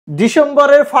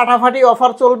ডিসেম্বরের ফাটাফাটি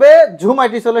অফার চলবে জুম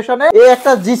আইটি সলিউশনে। এই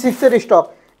একটা G6 এর স্টক,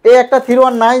 এই একটা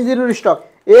 3190 এর স্টক,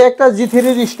 এই একটা G3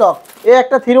 এর স্টক, এই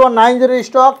একটা 3190 এর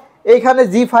স্টক, এইখানে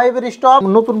G5 এর স্টক।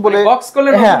 নতুন বলে বক্স করলে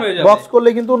নতুন হয়ে যাবে, বক্স করলে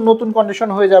কিন্তু নতুন কন্ডিশন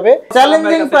হয়ে যাবে।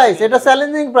 চ্যালেঞ্জিং প্রাইস, এটা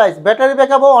চ্যালেঞ্জিং প্রাইস। ব্যাটারি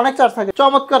ব্যাকআপও অনেক চার্জ থাকে।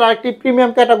 চমৎকার আরেকটি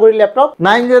premium category laptop,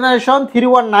 9 generation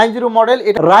 3190 model.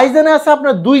 এটা রাইজেনে আছে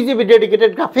আপনার 2GB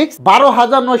ডেডিকেটেড গ্রাফিক্স,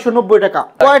 12990 টাকা।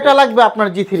 কয়টা লাগবে আপনার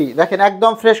G3? দেখেন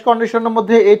একদম ফ্রেশ কন্ডিশনের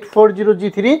মধ্যে 840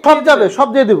 G3 সব যাবে, সব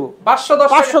দিয়ে দেব।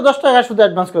 510 টাকা শুধু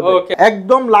অ্যাডভান্স করবে।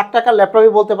 একদম লাখ টাকার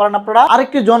ল্যাপটপই বলতে পারেন আপনারা।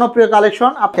 আরেকটি জনপ্রিয়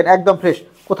কালেকশন, আপনার একদম ফ্রেশ,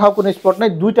 কোথাও কোনো স্পট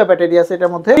নাই। দুইটা ব্যাটারি আছে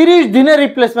এটার মধ্যে। 30 দিনের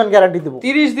রিপ্লেসমেন্ট গ্যারান্টি দেব।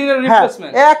 30 দিনের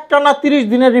রিপ্লেসমেন্ট, একটানা 30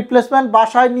 দিনের রিপ্লেসমেন্ট।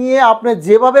 বাসায় নিয়ে আপনি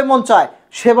যেভাবে মন চায়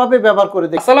সেভাবে ব্যবহার করে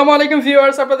দেখুন। আসসালামু আলাইকুম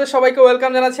ভিউয়ার্স, আপনাদের সবাইকে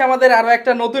ওয়েলকাম জানাচ্ছি আমাদের আরো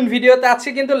একটা নতুন ভিডিওতে।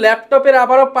 আজকে কিন্তু ল্যাপটপের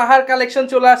আবারো পাহাড় কালেকশন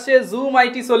চলে আসছে জুম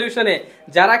আইটি সলিউশনে।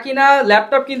 যারা কিনা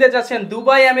ল্যাপটপ কিনতে যাচ্ছেন,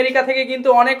 দুবাই আমেরিকা থেকে কিন্তু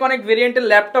অনেক অনেক ভেরিয়েন্টের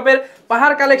ল্যাপটপের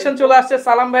পাহাড় কালেকশন চলে আসছে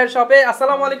সালাম ভাইয়ের শপে।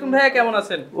 আসসালামু আলাইকুম ভাইয়া, কেমন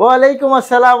আছেন? ওয়ালাইকুম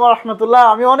আসসালাম ওয়া রাহমাতুল্লাহ।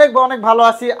 আমি অনেক ভালো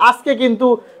আছি। আজকে কিন্তু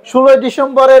 16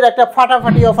 ডিসেম্বরের একটা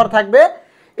ফাটাফাটি অফার থাকবে।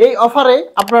 এই অফারে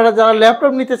আপনারা যারা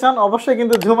ল্যাপটপ নিতে চান অবশ্যই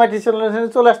কিন্তু জুম আইটি সলিউশনে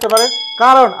চলে আসতে পারেন।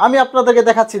 কারণ আমি আপনাদেরকে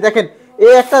দেখাচ্ছি, দেখেন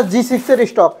এই একটা G6 এর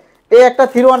স্টক, এই একটা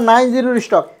 3190 এর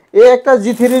স্টক, এই একটা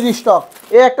G3 এর স্টক,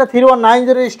 এই একটা 3190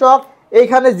 এর স্টক,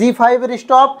 এইখানে G5 এর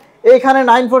স্টক, এইখানে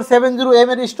 9470M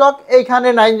এর স্টক, এইখানে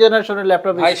 9 জেনারেশনের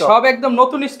ল্যাপটপ ভাই সব একদম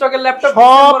নতুন স্টকের ল্যাপটপ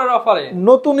ডিসেম্বরের অফারে।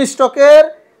 নতুন স্টকের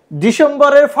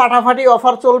ডিসেম্বরের ফাটাফাটি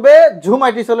অফার চলবে জুম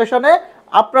আইটি সলিউশনে।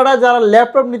 আপনারা যারা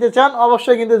ল্যাপটপ নিতে চান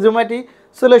অবশ্যই কিন্তু জুম আইটি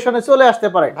সলিউশনে চলে আসতে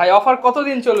পারে। ভাই অফার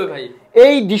কতদিন চলবে ভাই?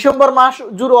 এই ডিসেম্বর মাস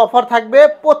জুড়ে অফার থাকবে,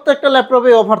 প্রত্যেকটা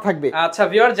ল্যাপটপে অফার থাকবে। আচ্ছা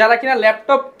ভিউয়ার, যারা কিনা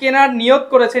ল্যাপটপ কেনার নিয়ত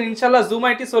করেছেন ইনশাআল্লাহ জুম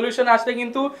আইটি সলিউশনে আসলে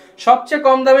কিন্তু সবচেয়ে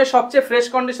কম দামে সবচেয়ে ফ্রেশ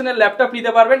কন্ডিশনের ল্যাপটপ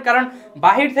নিতে পারবেন। কারণ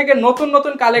বাহির থেকে নতুন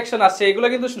নতুন কালেকশন আসছে, এগুলো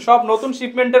কিন্তু সব নতুন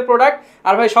শিপমেন্টের প্রোডাক্ট।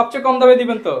 আর ভাই সবচেয়ে কম দামে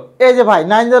দিবেন তো? এই যে ভাই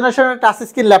 9 জেনারেশনের টাচ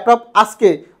স্ক্রিন ল্যাপটপ আজকে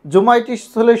জুম আইটি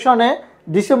সলিউশনে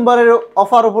ডিসেম্বরের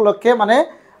অফার উপলক্ষে, মানে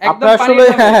আপনার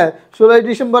 16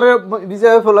 ডিসেম্বরের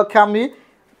বিজয় উপলক্ষে আমি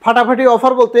ফাটাফাটি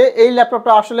অফার বলতে এই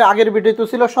ল্যাপটপটা আসলে আগের ভিডিওতে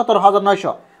ছিল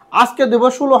 17900, আজকে দেব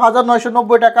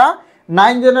 16990 টাকা।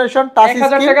 9 জেনারেশন টাচ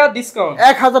স্ক্রিন,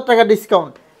 1000 টাকা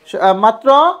ডিসকাউন্ট, মাত্র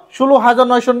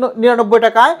 16999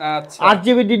 টাকায়।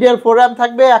 8GB DDR4 RAM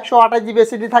থাকবে, 128GB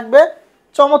SSD থাকবে।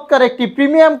 চমৎকার একটি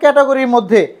প্রিমিয়াম ক্যাটাগরির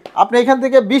মধ্যে আপনি এখান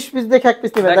থেকে 20 পিস দেখে এক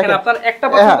পিস নেবেন। দেখেন আপনার একটা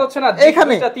পছন্দ হচ্ছে না,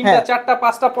 এখানে 3টা 4টা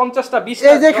 5টা 50টা 20টা,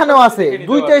 এই যে এখানেও আছে,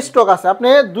 দুইটা স্টক আছে। আপনি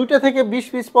দুইটা থেকে 20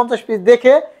 পিস 50 পিস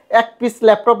দেখে এক পিস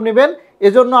ল্যাপটপ নেবেন।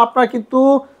 এজন্য আপনার কিন্তু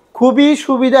খুবই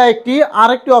সুবিধা একটি।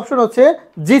 আরেকটি অপশন হচ্ছে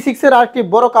G6 এর আরেকটি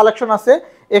বড় কালেকশন আছে।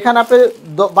 এখানে আপনি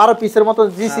 12 পিসের মতো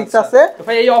G6 আছে।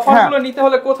 ভাই এই অফারগুলো নিতে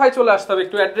হলে কোথায় চলে আসতে হবে,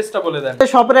 একটু অ্যাড্রেসটা বলে দেন। এই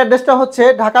শপের অ্যাড্রেসটা হচ্ছে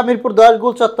ঢাকা মিরপুর 10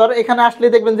 গোল চত্বর। এখানে আসলে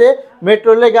দেখবেন যে মেট্রো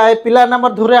রেলের গায়ে পিলার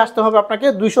নাম্বার ধরে আসতে হবে আপনাকে,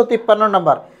 253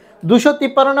 নাম্বার।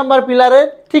 253 নাম্বার পিলারের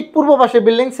ঠিক পূর্ব পাশে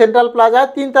বিল্ডিং সেন্ট্রাল প্লাজা,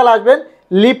 3 তলা আসবেন,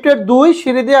 লিফটের 2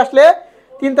 সিঁড়ি দিয়ে আসলে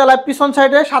 3 তলায় পিছন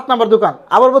সাইডে 7 নাম্বার দোকান।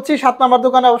 আবার বলছি 7 নাম্বার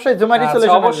দোকানে অবশ্যই জুম আইটি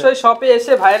সলিউশন, অবশ্যই শপে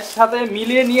এসে ভাইয়ের সাথে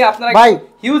মিলিয়ে নিয়ে আপনারা ভাই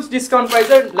হিউজ ডিসকাউন্ট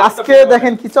প্রাইসে আজকে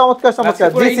দেখেন কি চমৎকার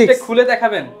G6 খুলে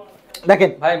দেখাবেন। দেখেন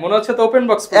ভাই মনে হচ্ছে তো ওপেন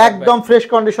বক্স, একদম ফ্রেশ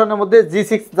কন্ডিশনের মধ্যে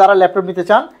G6 যারা ল্যাপটপ নিতে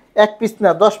চান এক পিস না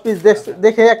 10 পিস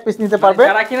দেখে এক পিস নিতে পারবে।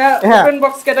 যারা কিনা ওপেন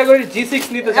বক্স ক্যাটাগরি G6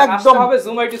 নিতে চান আসতে হবে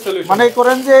জুম আইটি সলিউশন। মানে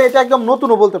করেন যে এটা একদম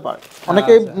নতুনও বলতে পারে,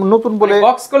 অনেকে নতুন বলে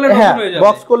বক্স করলে নতুন হয়ে যাবে।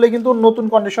 বক্স করলে কিন্তু নতুন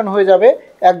কন্ডিশন হয়ে যাবে,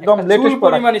 একদম লেটেস্ট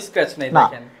পরিমাণ স্ক্র্যাচ নাই।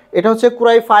 দেখেন এটা হচ্ছে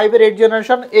Core i5 এর 8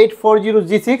 জেনারেশন 840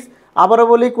 G6। আবারো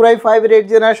বলি Core i5 এর 8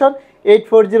 জেনারেশন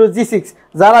 840 G6।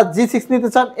 যারা G6 নিতে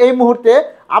চান এই মুহূর্তে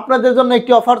আপনাদের জন্য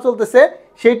একটি অফার চলতেছে,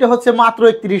 সেইটা হচ্ছে মাত্র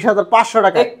 31500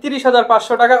 টাকা।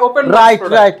 31500 টাকা ওপেন বক্স,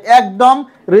 রাইট একদম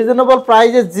রিজনেবল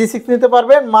প্রাইসে G6 নিতে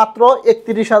পারবেন মাত্র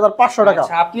 31500 টাকা।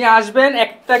 আচ্ছা আপনি আসবেন,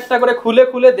 একটা একটা করে খুলে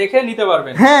খুলে দেখে নিতে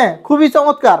পারবেন। হ্যাঁ খুবই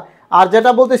চমৎকার। আর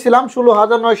যেটা বলতেছিলাম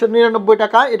 16999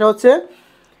 টাকা, এটা হচ্ছে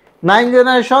 9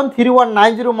 জেনারেশন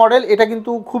 3190 মডেল। এটা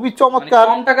কিন্তু খুবই চমৎকার,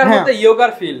 কম টাকার মধ্যে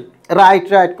ইয়োগার ফিল।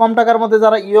 রাইট কম টাকার মধ্যে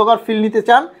যারা ইয়োগার ফিল নিতে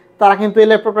চান তারা কিন্তু এই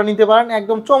ল্যাপটপটা নিতে পারেন।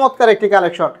 একদম চমৎকার একটি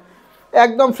কালেকশন,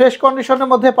 একদম ফ্রেশ কন্ডিশনের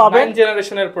মধ্যে পাবেন। 9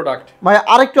 জেনারেশনের প্রোডাক্ট। ভাই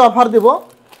আরেকটা অফার দেব,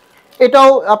 এটাও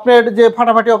আপনার যে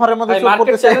ফাটাফাটি অফারের মধ্যে চল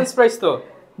করতেছে। চ্যালেঞ্জ প্রাইস তো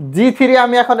G3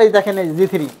 আমি এখন এই দেখেন এই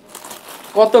G3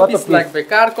 কত পিস লাগবে,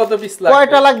 কার কত পিস লাগবে,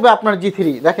 কয়টা লাগবে আপনার G3?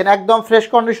 দেখেন একদম ফ্রেশ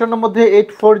কন্ডিশনের মধ্যে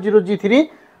 840 G3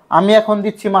 আমি এখন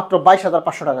দিচ্ছি মাত্র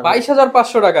 22500 টাকা।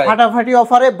 22500 টাকায় ফাটাফাটি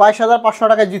অফারে 22500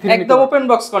 টাকায় G3 একদম ওপেন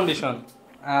বক্স কন্ডিশন।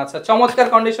 আচ্ছা চমৎকার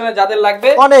কন্ডিশনে যাদের লাগবে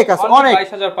অনেক আছে, অনেক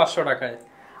 22500 টাকায়।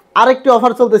 আরেকটি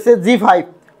অফার চলতেছে G5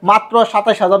 মাত্র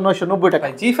 27990 টাকা।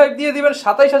 G5 দিয়ে দিবেন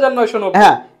 27990।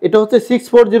 হ্যাঁ এটা হচ্ছে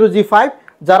 640 G5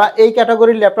 যারা এই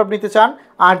ক্যাটাগরির ল্যাপটপ নিতে চান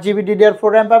 8GB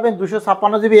DDR4 RAM পাবেন,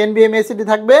 256GB NVMe SSD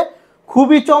থাকবে।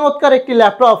 খুবই চমৎকার একটি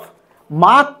ল্যাপটপ,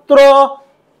 মাত্র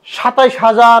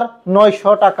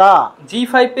 27,900 টাকা।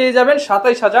 G5 পেয়ে যাবেন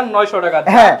 27,900 টাকা।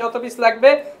 হ্যাঁ, যত পিস লাগবে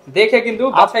দেখে কিন্তু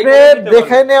বাছাই আপনি করে নিতে পারেন।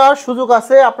 দেখে নেওয়ার সুযোগ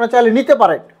আছে, আপনি চাইলে নিতে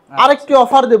পারেন। আরেকটি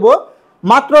অফার দেব,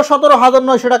 মাত্র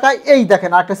 17,900 টাকায় এই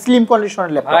দেখেন একটা স্লিম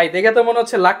কন্ডিশনের ল্যাপটপ। ভাই দেখে তো মনে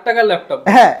হচ্ছে লাখ টাকার ল্যাপটপ।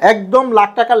 হ্যাঁ, একদম লাখ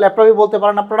টাকার ল্যাপটপই বলতে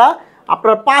পারেন আপনারা।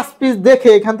 আপনার 5 পিস দেখে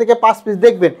এখান থেকে 5 পিস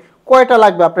দেখবেন কয়টা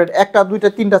লাগবে আপনার, একটা দুইটা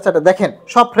তিনটা চারটা, দেখেন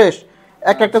সব ফ্রেশ,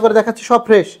 একটা করে দেখাচ্ছি, সব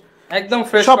ফ্রেশ, একদম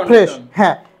ফ্রেশ, সব ফ্রেশ।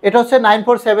 হ্যাঁ, এটা হচ্ছে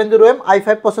 9470M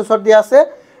i5 প্রসেসর দিয়ে আছে।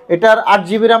 এটার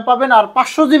 8GB RAM পাবেন আর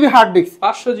 500GB হার্ড ডিস্ক।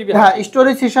 500GB, হ্যাঁ,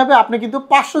 স্টোরেজ হিসাবে আপনি কিন্তু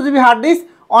 500GB হার্ড ডিস্ক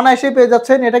অনায়াসে পেয়ে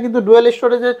যাচ্ছেন। এটা কিন্তু ডুয়েল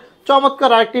স্টোরেজের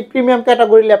চমৎকার আরেকটি প্রিমিয়াম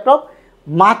ক্যাটাগরি ল্যাপটপ,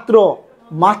 মাত্র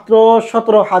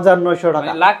 17,900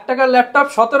 টাকা। লাখ টাকার ল্যাপটপ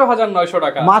 17,900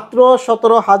 টাকা, মাত্র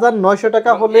 17,900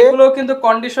 টাকা হলে এগুলো কিন্তু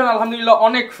কন্ডিশন আলহামদুলিল্লাহ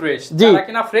অনেক ফ্রেশ। যারা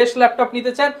কিনা ফ্রেশ ল্যাপটপ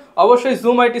নিতে চান অবশ্যই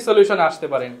জুম আইটি সলিউশনে আসতে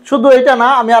পারেন। শুধু এটা না,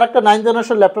 আমি আরেকটা 9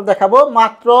 জেনারেশন ল্যাপটপ দেখাবো,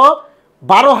 মাত্র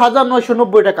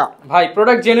 12,990 টাকা। ভাই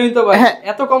প্রোডাক্ট জেনুইন তো ভাই,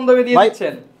 এত কম দামে দিয়ে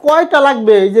দিচ্ছেন। কয়টা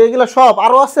লাগবে? এই যে এগুলো সব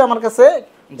আরো আছে আমার কাছে,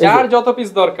 যার যত পিস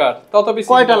দরকার তত পিস।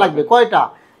 কয়টা লাগবে? কয়টা?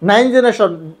 9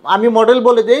 জেনারেশন, আমি মডেল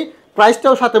বলে দেই,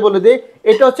 প্রাইসটাও সাথে বলে দেই।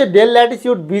 এটা হচ্ছে ডেল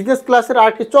ল্যাটিটিউড বিজনেস ক্লাসের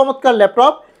আরেকটি চমৎকার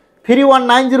laptop,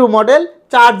 3190 model,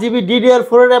 4GB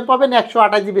DDR4 RAM পাবেন,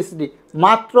 128GB SSD,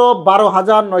 মাত্র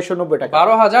 12,990 টাকা।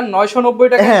 12,990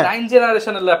 টাকা 9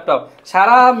 জেনারেশনের ল্যাপটপ।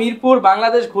 সারা মিরপুর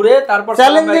বাংলাদেশ ঘুরে তারপর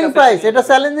চ্যালেঞ্জিং প্রাইস, এটা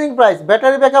চ্যালেঞ্জিং প্রাইস।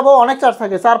 ব্যাটারি ব্যাকআপও অনেক চার্জ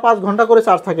থাকে, 4-5 ঘন্টা করে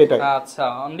চার্জ থাকে এটা। আচ্ছা,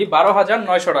 অনলি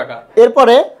 12,900 টাকা।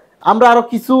 এরপরে আমরা আরো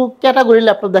কিছু ক্যাটাগরি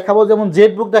ল্যাপটপ দেখাবো, যেমন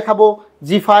জেডবুক দেখাবো,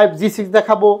 G5 G6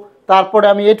 দেখাবো, তারপরে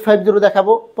আমি 850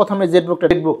 দেখাবো। প্রথমে জেডবুকটা,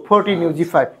 জেডবুক 14 নিউ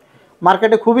G5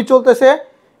 মার্কেটে খুবই চলতেছে।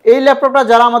 এই ল্যাপটপটা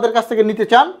যারা আমাদের কাছ থেকে নিতে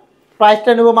চান,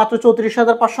 প্রাইসটা নেব মাত্র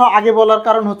 34,500। আগে বলার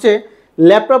কারণ হচ্ছে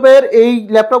ল্যাপটপের এই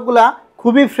ল্যাপটপগুলা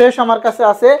খুবই ফ্রেশ আমার কাছে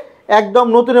আছে, একদম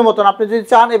নতুনের মতন। আপনি যদি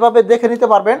চান এভাবে দেখে নিতে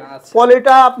পারবেন।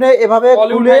 পলিটা আপনি এভাবে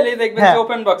খুলে দেখবেন,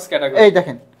 ওপেন বক্স ক্যাটাগরি। এই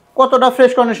দেখেন কতটা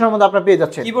ফ্রেশ কন্ডিশনের মধ্যে আপনি পেয়ে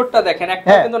যাচ্ছেন। কিবোর্ডটা দেখেন, একটা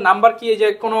কিন্তু নাম্বার কি, এই যে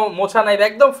কোনো মোছা নাই,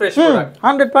 একদম ফ্রেশ প্রোডাক্ট,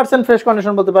 100% ফ্রেশ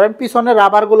কন্ডিশন বলতে পারেন। পিছনের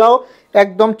রাবার গুলাও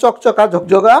একদম চকচকা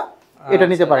ঝকঝকা। এটা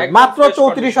নিতে পারেন মাত্র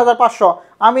 34,500।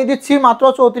 আমি দিচ্ছি মাত্র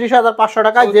 34,500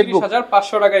 টাকায় জেডবুক।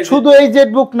 34,500 টাকায়। শুধু এই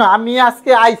জেডবুক না, আমি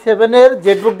আজকে i7 এর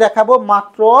জেডবুক দেখাবো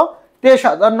মাত্র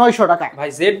 23,900 টাকা।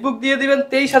 ভাই জেডবুক দিয়ে দিবেন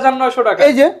 23,900 টাকা।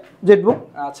 এই যে জেডবুক,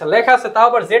 আচ্ছা লেখা আছে, তাও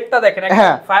আবার জেডটা দেখেন,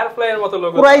 একদম ফায়ারফ্লাই এর মতো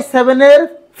লোগো। Core i7 এর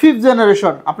 5th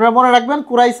জেনারেশন, আপনারা মনে রাখবেন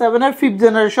Core i7 এর 5th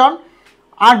জেনারেশন,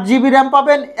 8GB RAM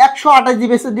পাবেন,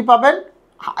 128GB SSD পাবেন।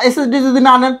 SSD যদি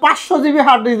না নেন 500GB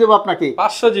হার্ড ডিস্ক দেব আপনাকে।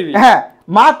 500GB, হ্যাঁ,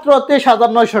 মাত্র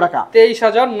 23,900 টাকা।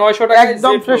 23,900 টাকা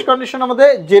একদম ফ্রেশ কন্ডিশনের মধ্যে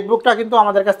জেডবুকটা কিন্তু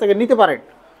আমাদের কাছ থেকে নিতে পারেন।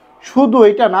 শুধু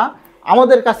এটা না,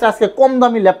 আমাদের কাছে আজকে কম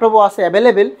দামি ল্যাপটপও আছে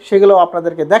অ্যাভেলেবেল, সেগুলো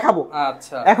আপনাদেরকে দেখাবো।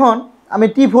 আচ্ছা, এখন আমি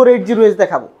T480S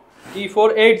দেখাবো।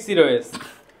 T480S,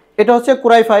 এটা হচ্ছে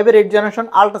Core i5 এর 8 জেনারেশন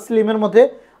আলট্রা স্লিমের মধ্যে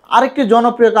আরেকটি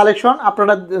জনপ্রিয় কালেকশন।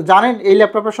 আপনারা জানেন এই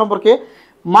ল্যাপটপের সম্পর্কে।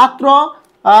 মাত্র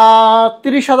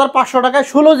 30,500 টাকায়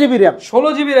 16GB RAM।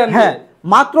 16GB RAM, হ্যাঁ,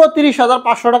 মাত্র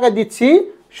 30,500 টাকায় দিচ্ছি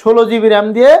 16GB RAM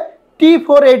দিয়ে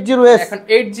T480S। এখন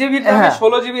 8GB দামে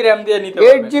 16GB RAM দিয়ে নিতে পারবেন।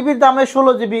 8GB দামে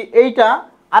 16GB। এইটা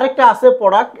আরেকটা আছে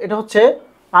প্রোডাক্ট, এটা হচ্ছে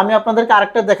আমি আপনাদেরকে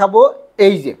আরেকটা দেখাবো।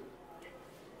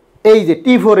 এই যে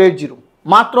T480,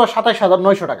 মাত্র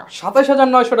 27,900 টাকা।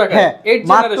 27,900 টাকা, হ্যাঁ,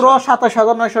 মাত্র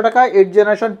 27,900 টাকা। 8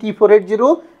 জেনারেশন T480,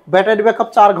 ব্যাটারি ব্যাকআপ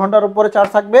 4 ঘন্টার উপরে চার্জ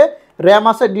থাকবে। র্যাম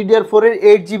আছে DDR4 এর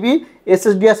 8GB,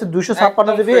 SSD আছে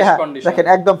 256GB। হ্যাঁ দেখেন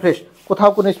একদম ফ্রেশ,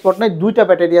 কোথাও কোনো স্পট নাই। দুইটা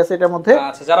ব্যাটারি আছে এটার মধ্যে।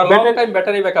 আচ্ছা, যারা long time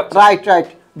battery backup, right,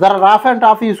 যারা রাফ এন্ড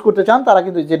টাফ ইউজ করতে চান তারা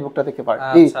কিন্তু জেটবুকটা দেখতে পারেন।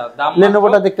 আচ্ছা, দাম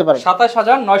Lenovoটা দেখতে পারেন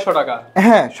 27,900 টাকা।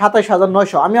 হ্যাঁ,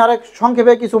 27,900। আমি আরেক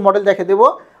সংক্ষেপে কিছু মডেল দেখে দেব,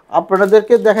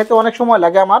 আপনাদেরকে দেখাতে অনেক সময়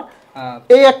লাগে আমার।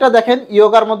 এই একটা দেখেন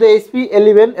ইয়োগার মধ্যে HP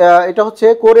 11, এটা হচ্ছে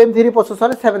Core M3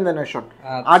 প্রসেসরের 7th generation,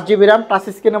 8GB RAM, touch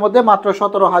স্ক্রিনের মধ্যে, মাত্র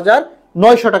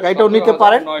 17,900 টাকা। এটাও নিতে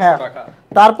পারেন। হ্যাঁ,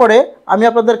 তারপরে আমি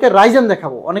আপনাদেরকে রাইজেন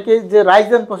দেখাবো। অনেকে যে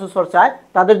রাইজেন প্রসেসর চায়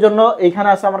তাদের জন্য এইখানে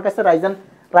আছে আমার কাছে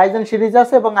রাইজেন সিরিজ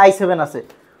আছে এবং i7 আছে।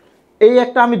 এই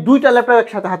একটা আমি দুইটা ল্যাপটপ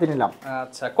একসাথে হাতে নিলাম।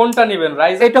 আচ্ছা, কোনটা নেবেন?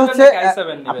 রাইজেন এটা হচ্ছে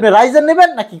আপনি রাইজেন নেবেন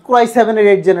নাকি Core i7 এর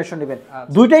 8 জেনারেশন নেবেন,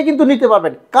 দুইটাই কিন্তু নিতে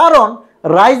পারবেন। কারণ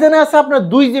রাইজেনে আছে আপনার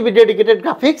 2GB ডেডিকেটেড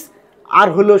গ্রাফিক্স আর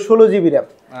হলো 16GB RAM,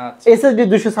 SSD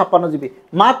 256GB,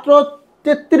 মাত্র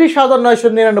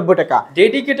 33,999 টাকা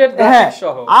ডেডিকেটেড গ্রাফিক্স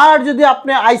সহ। আর যদি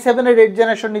আপনি i7 এর 8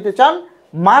 জেনারেশন নিতে চান,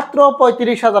 মাত্র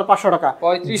 35,500 টাকা।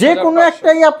 যে কোনো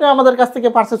একটাই আপনি আমাদের কাছ থেকে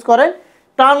পারচেজ করেন,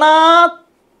 টানা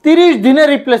 30 দিনের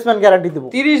রিপ্লেসমেন্ট গ্যারান্টি দেব।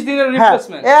 30 দিনের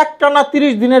রিপ্লেসমেন্ট, এক টানা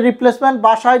 30 দিনের রিপ্লেসমেন্ট।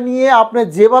 বাসায় নিয়ে আপনি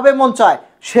যেভাবে মন চায়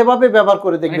সেভাবে ব্যবহার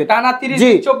করে দেখবেন। টানা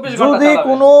 30-24 ঘন্টা যদি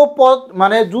কোনো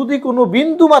মানে যদি কোনো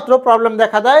বিন্দু মাত্র প্রবলেম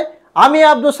দেখা দেয়, আমি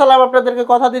আব্দুল সালাম আপনাদেরকে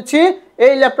কথা দিচ্ছি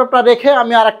এই ল্যাপটপটা রেখে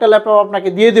আমি আরেকটা ল্যাপটপ আপনাকে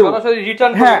দিয়ে দেব।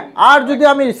 হ্যাঁ, আর যদি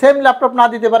আমি সেম ল্যাপটপ না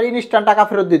দিতে পারি ইনস্ট্যান্ট টাকা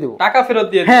ফেরত দিয়ে দেব। টাকা ফেরত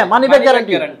দিয়ে, হ্যাঁ, মানি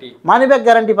ব্যাক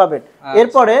গ্যারান্টি পাবেন।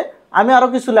 এরপরে আমি আরো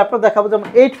কিছু ল্যাপটপ দেখাবো, যেমন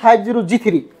 850 G3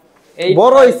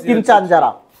 বড় স্ক্রিন চান যারা,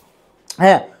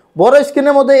 হ্যাঁ বড়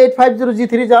স্ক্রিনের মধ্যে 850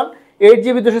 G3 চান,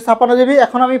 8GB 256GB।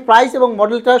 এখন আমি প্রাইস এবং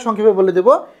মডেলটা সংক্ষেপে বলে দেব।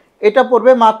 এটা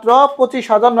পড়বে মাত্র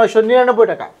 25,999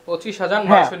 টাকা।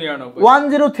 25,999।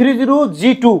 1030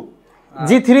 G2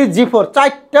 G3 G4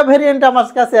 চারটা ভেরিয়েন্ট আমার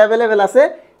কাছে অ্যাভেলেবেল আছে,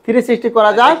 360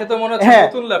 করা যায়। হ্যাঁ,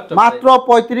 মাত্র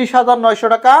 35,900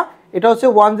 টাকা। এটা হচ্ছে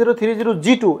 1030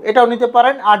 G2, এটাও নিতে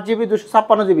পারেন। 8GB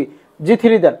 256GB G3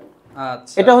 দেন।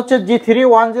 আচ্ছা, এটা হচ্ছে G3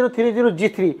 1030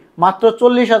 G3 মাত্র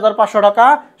 40,500 টাকা,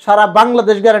 সারা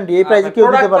বাংলাদেশ গ্যারান্টি। এই প্রাইসে কেউ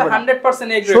দিতে পারবে না।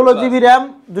 16GB RAM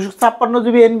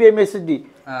 256GB NVMe SSD।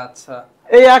 আচ্ছা,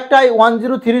 এই একটাই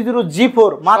 1030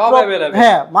 G4 মাত্র,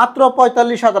 হ্যাঁ মাত্র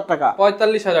 45,000 টাকা।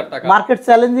 45,000 টাকা মার্কেট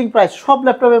চ্যালেঞ্জিং প্রাইস, সব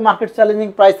ল্যাপটপে মার্কেট চ্যালেঞ্জিং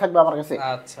প্রাইস থাকবে আমার কাছে।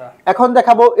 আচ্ছা, এখন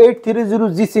দেখাবো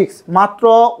 830 G6 মাত্র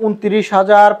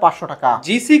 29,500 টাকা।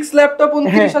 G6 laptop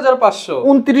 29,500,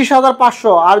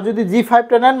 29,500। আর যদি G5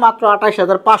 টা নেন মাত্র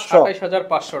 28,500।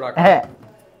 28,500 টাকা। হ্যাঁ,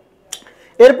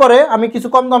 এরপরে আমি কিছু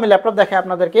কম দামি ল্যাপটপ দেখাই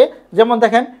আপনাদেরকে। যেমন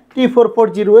দেখেন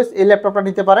T440S, এই ল্যাপটপটা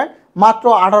নিতে পারেন মাত্র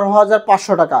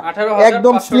 18,500 টাকা।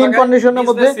 একদম স্লিম কন্ডিশনের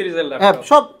মধ্যে, হ্যাঁ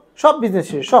সব বিজনেস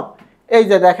সব। এই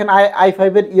যে দেখেন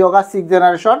i5 এর ইয়োগা 6th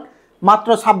জেনারেশন মাত্র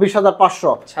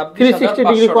 26,500, 360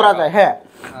 ডিগ্রি করা যায়। হ্যাঁ,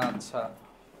 আচ্ছা,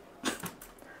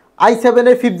 i7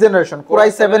 এর 5th জেনারেশন, Core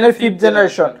i7 এর 5th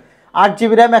generation,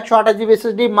 8GB RAM 128GB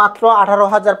SSD মাত্র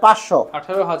 18,500।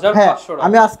 18,500 টাকা।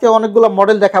 আমি আজকে অনেকগুলো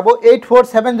মডেল দেখাবো।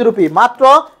 8470p মাত্র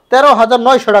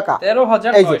 13,900 টাকা।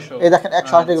 13,900। এই দেখেন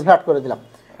 108 ডিগ্রি ফ্ল্যাট করে দিলাম।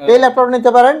 এই ল্যাপটপ নিতে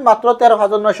পারেন মাত্র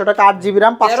 13,900 টাকা। 8GB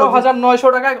RAM 13,900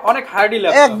 টাকায় অনেক হার্ডি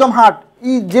ল্যাপটপ, একদম হার্ড,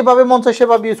 যেভাবে মন চায়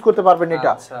সেভাবে ইউজ করতে পারবেন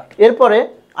এটা। এরপরে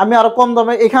আমি আরো কম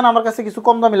দামে, এখানে আমার কাছে কিছু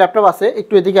কম দামি ল্যাপটপ আছে,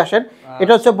 একটু এদিকে আসেন।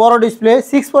 এটা হচ্ছে বড় ডিসপ্লে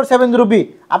 6470B,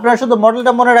 আপনারা শুধু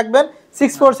মডেলটা মনে রাখবেন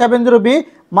 6470B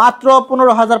মাত্র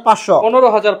 15,500।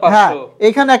 15,500। হ্যাঁ,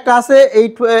 এখানে একটা আছে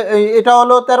এটা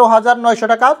হলো 13,900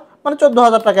 টাকা, মানে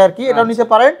 14,000 টাকা আর কি। এটাও নিতে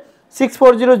পারেন।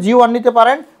 640 G1 নিতে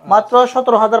পারেন মাত্র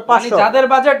 17,500। যাদের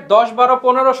বাজেট 10, 12,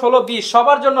 15, 16, 20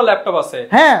 সবার জন্য ল্যাপটপ আছে।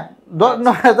 হ্যাঁ,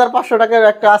 9,500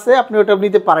 টাকার একটা আছে, আপনি ওটা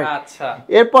নিতে পারেন। আচ্ছা,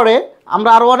 এরপরে আমরা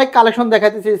আরো অনেক কালেকশন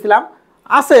দেখাতে চেয়েছিলাম,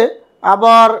 আছে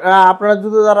আবার আপনারা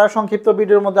যদি যারা সংক্ষিপ্ত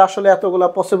ভিডিওর মধ্যে আসলে এতগুলো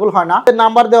পসিবল হয় না,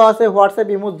 নাম্বার দেওয়া আছে হোয়াটসঅ্যাপ,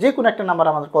 ইমো, যে কোনো একটা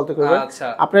নাম্বার আমাদের কল করবেন।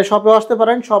 আপনি শপে আসতে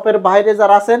পারেন, শপের বাইরে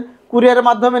যারা আছেন কুরিয়ারের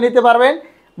মাধ্যমে নিতে পারবেন।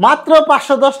 মাত্র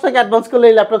 510 টাকা অ্যাডভান্স করলে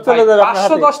এই ল্যাপটপ চলে যাবে আপনার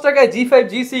হাতে। 510 টাকায় G5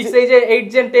 G6 এই যে 8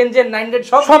 জেন 10 জেন 9 জেন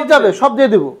সব যাবে, সব দিয়ে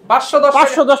দেব।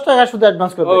 510 টাকা শুধু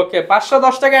অ্যাডভান্স করবেন। ওকে,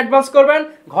 510 টাকা অ্যাডভান্স করবেন,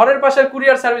 ঘরের পাশের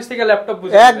কুরিয়ার সার্ভিস থেকে ল্যাপটপ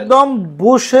বুঝে নেবেন। একদম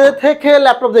বসে থেকে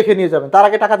ল্যাপটপ দেখে নিয়ে যাবেন, তার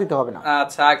আগে টাকা দিতে হবে না।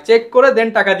 আচ্ছা, চেক করে দেন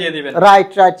টাকা দিয়ে দিবেন। রাইট।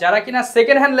 যারা কিনা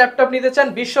সেকেন্ড হ্যান্ড ল্যাপটপ নিতে চান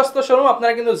বিশ্বস্ত শোরুম,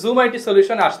 আপনারা কিন্তু জুম আইটি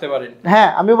সলিউশনে আসতে পারেন। হ্যাঁ,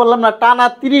 আমি বললাম না টানা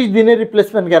 30 দিনের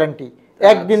রিপ্লেসমেন্ট গ্যারান্টি,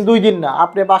 একদিন 2 দিন না।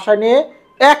 আপনি বাসায় নিয়ে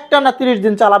একটানা 30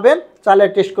 দিন চালাবেন,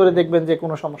 চালিয়ে টেস্ট করে দেখবেন যে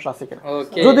কোনো সমস্যা আছে কিনা।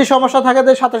 যদি সমস্যা থাকে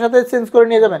তাহলে সাথে সাথে চেঞ্জ করে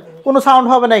নিয়ে যাবেন, কোনো সাউন্ড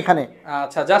হবে না এখানে।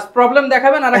 আচ্ছা, জাস্ট প্রবলেম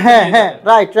দেখাবেন আর হ্যাঁ,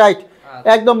 রাইট।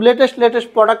 একদম লেটেস্ট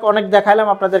প্রোডাক্ট অনেক দেখাইলাম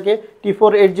আপনাদেরকে।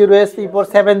 T480S,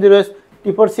 T470S,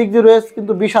 T460S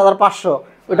কিন্তু 20,500।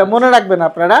 ওটা মনে রাখবেন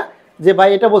আপনারা যে ভাই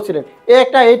এটা বলছিলেন। এই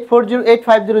একটা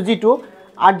 850 G2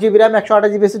 8GB RAM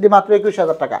 128GB SSD মাত্র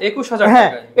 21,000 টাকা। 21,000 টাকা।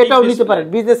 হ্যাঁ, এটাও নিতে পারেন।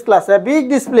 বিজনেস ক্লাস, বিগ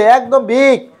ডিসপ্লে, একদম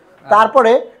বিগ।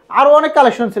 তারপরে আরো অনেক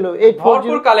কালেকশন ছিল, এই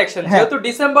ভরপুর কালেকশন। যেহেতু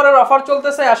ডিসেম্বরের অফার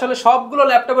চলতেছে, আসলে সবগুলো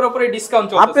ল্যাপটপের উপরে ডিসকাউন্ট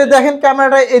চলতেছে। আপনি দেখেন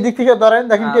ক্যামেরাটা এই দিক থেকে ধরেন,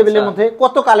 দেখেন টেবিলের মধ্যে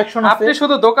কত কালেকশন আছে। আপনি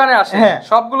শুধু দোকানে আসেন,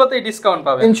 সবগুলোতেই ডিসকাউন্ট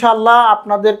পাবেন। ইনশাআল্লাহ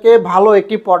আপনাদেরকে ভালো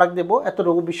একটি প্রোডাক্ট দেব,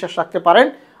 এতটুকু বিশ্বাস রাখতে পারেন।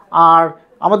 আর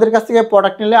আমাদের কাছ থেকে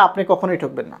প্রোডাক্ট নিলে আপনি কখনোই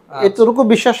ঠকবেন না, এতটুকু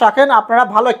বিশ্বাস রাখেন, আপনারা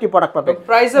ভালো একটি প্রোডাক্ট পাবেন।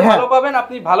 প্রাইসে ভালো পাবেন,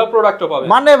 আপনি ভালো প্রোডাক্টও পাবেন,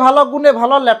 মানে ভালো, গুণে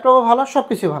ভালো, ল্যাপটপও ভালো,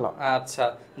 সবকিছু ভালো। আচ্ছা,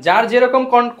 যার যেরকম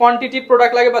কোয়ান্টিটির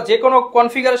প্রোডাক্ট লাগে বা যে কোনো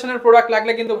কনফিগারেশনের প্রোডাক্ট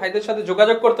লাগলে কিন্তু ভাইদের সাথে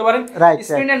যোগাযোগ করতে পারেন।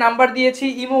 স্ক্রিনে নাম্বার দিয়েছি,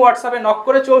 ইমো হোয়াটসঅ্যাপে নক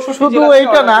করে 64 শুধু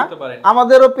এইটা না,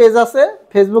 আমাদেরও পেজ আছে,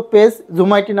 ফেসবুক পেজ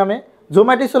জুমাইটি নামে,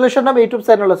 জুমাইটি সলিউশন নামে ইউটিউব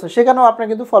চ্যানেল আছে, সেখানেও আপনি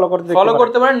কিন্তু ফলো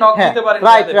করতে পারেন, নক দিতে পারেন।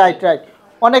 রাইট।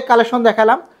 অনেক কালেকশন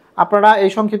দেখালাম। আপনারা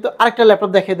এই সংক্ষিপ্ত আরেকটা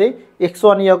ল্যাপটপ দেখে দেই,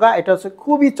 X1 ইয়োগা। এটা হচ্ছে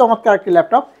খুবই চমৎকার একটি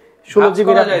ল্যাপটপ, 16GB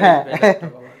RAM। হ্যাঁ,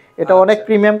 এটা অনেক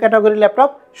premium category laptop,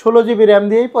 16 GB RAM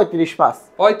দিয়েই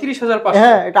 35,500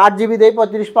 হ্যাঁ, এটা 8 জিবি দেই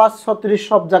 35,500 36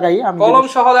 সব জায়গায় আমি কলম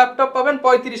সহ ল্যাপটপ পাবেন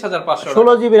 35,500,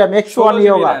 16 GB RAM X1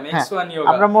 yoga. X1 yoga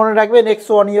আপনারা মনে রাখবেন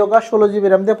X1 ইয়োগা 16 জিবি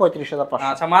র্যাম দিয়ে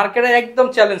 35,500। আচ্ছা, মার্কেটে একদম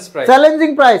চ্যালেঞ্জ প্রাইস, চ্যালেঞ্জিং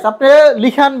প্রাইস। আপনি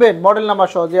লিখে আনবেন মডেল নাম্বার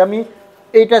সহ যে আমি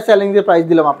এইটা চ্যালেঞ্জের প্রাইস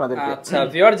দিলাম আপনাদেরকে। আচ্ছা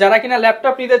ভিউয়ার, যারা কিনা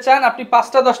ল্যাপটপ নিতে চান, আপনি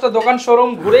 5টা 10টা দোকান শোরুম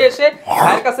ঘুরে এসে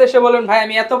ভাইয়ের কাছে এসে বলেন ভাই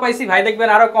আমি এত পাইছি, ভাই দেখবেন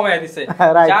আরো কমায় দিছে।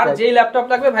 যার যেই ল্যাপটপ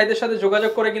লাগবে ভাইদের সাথে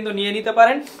যোগাযোগ করে কিন্তু নিয়ে নিতে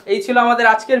পারেন। এই ছিল আমাদের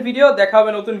আজকের ভিডিও, দেখা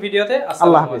হবে নতুন ভিডিওতে।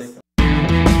 আসসালামু আলাইকুম।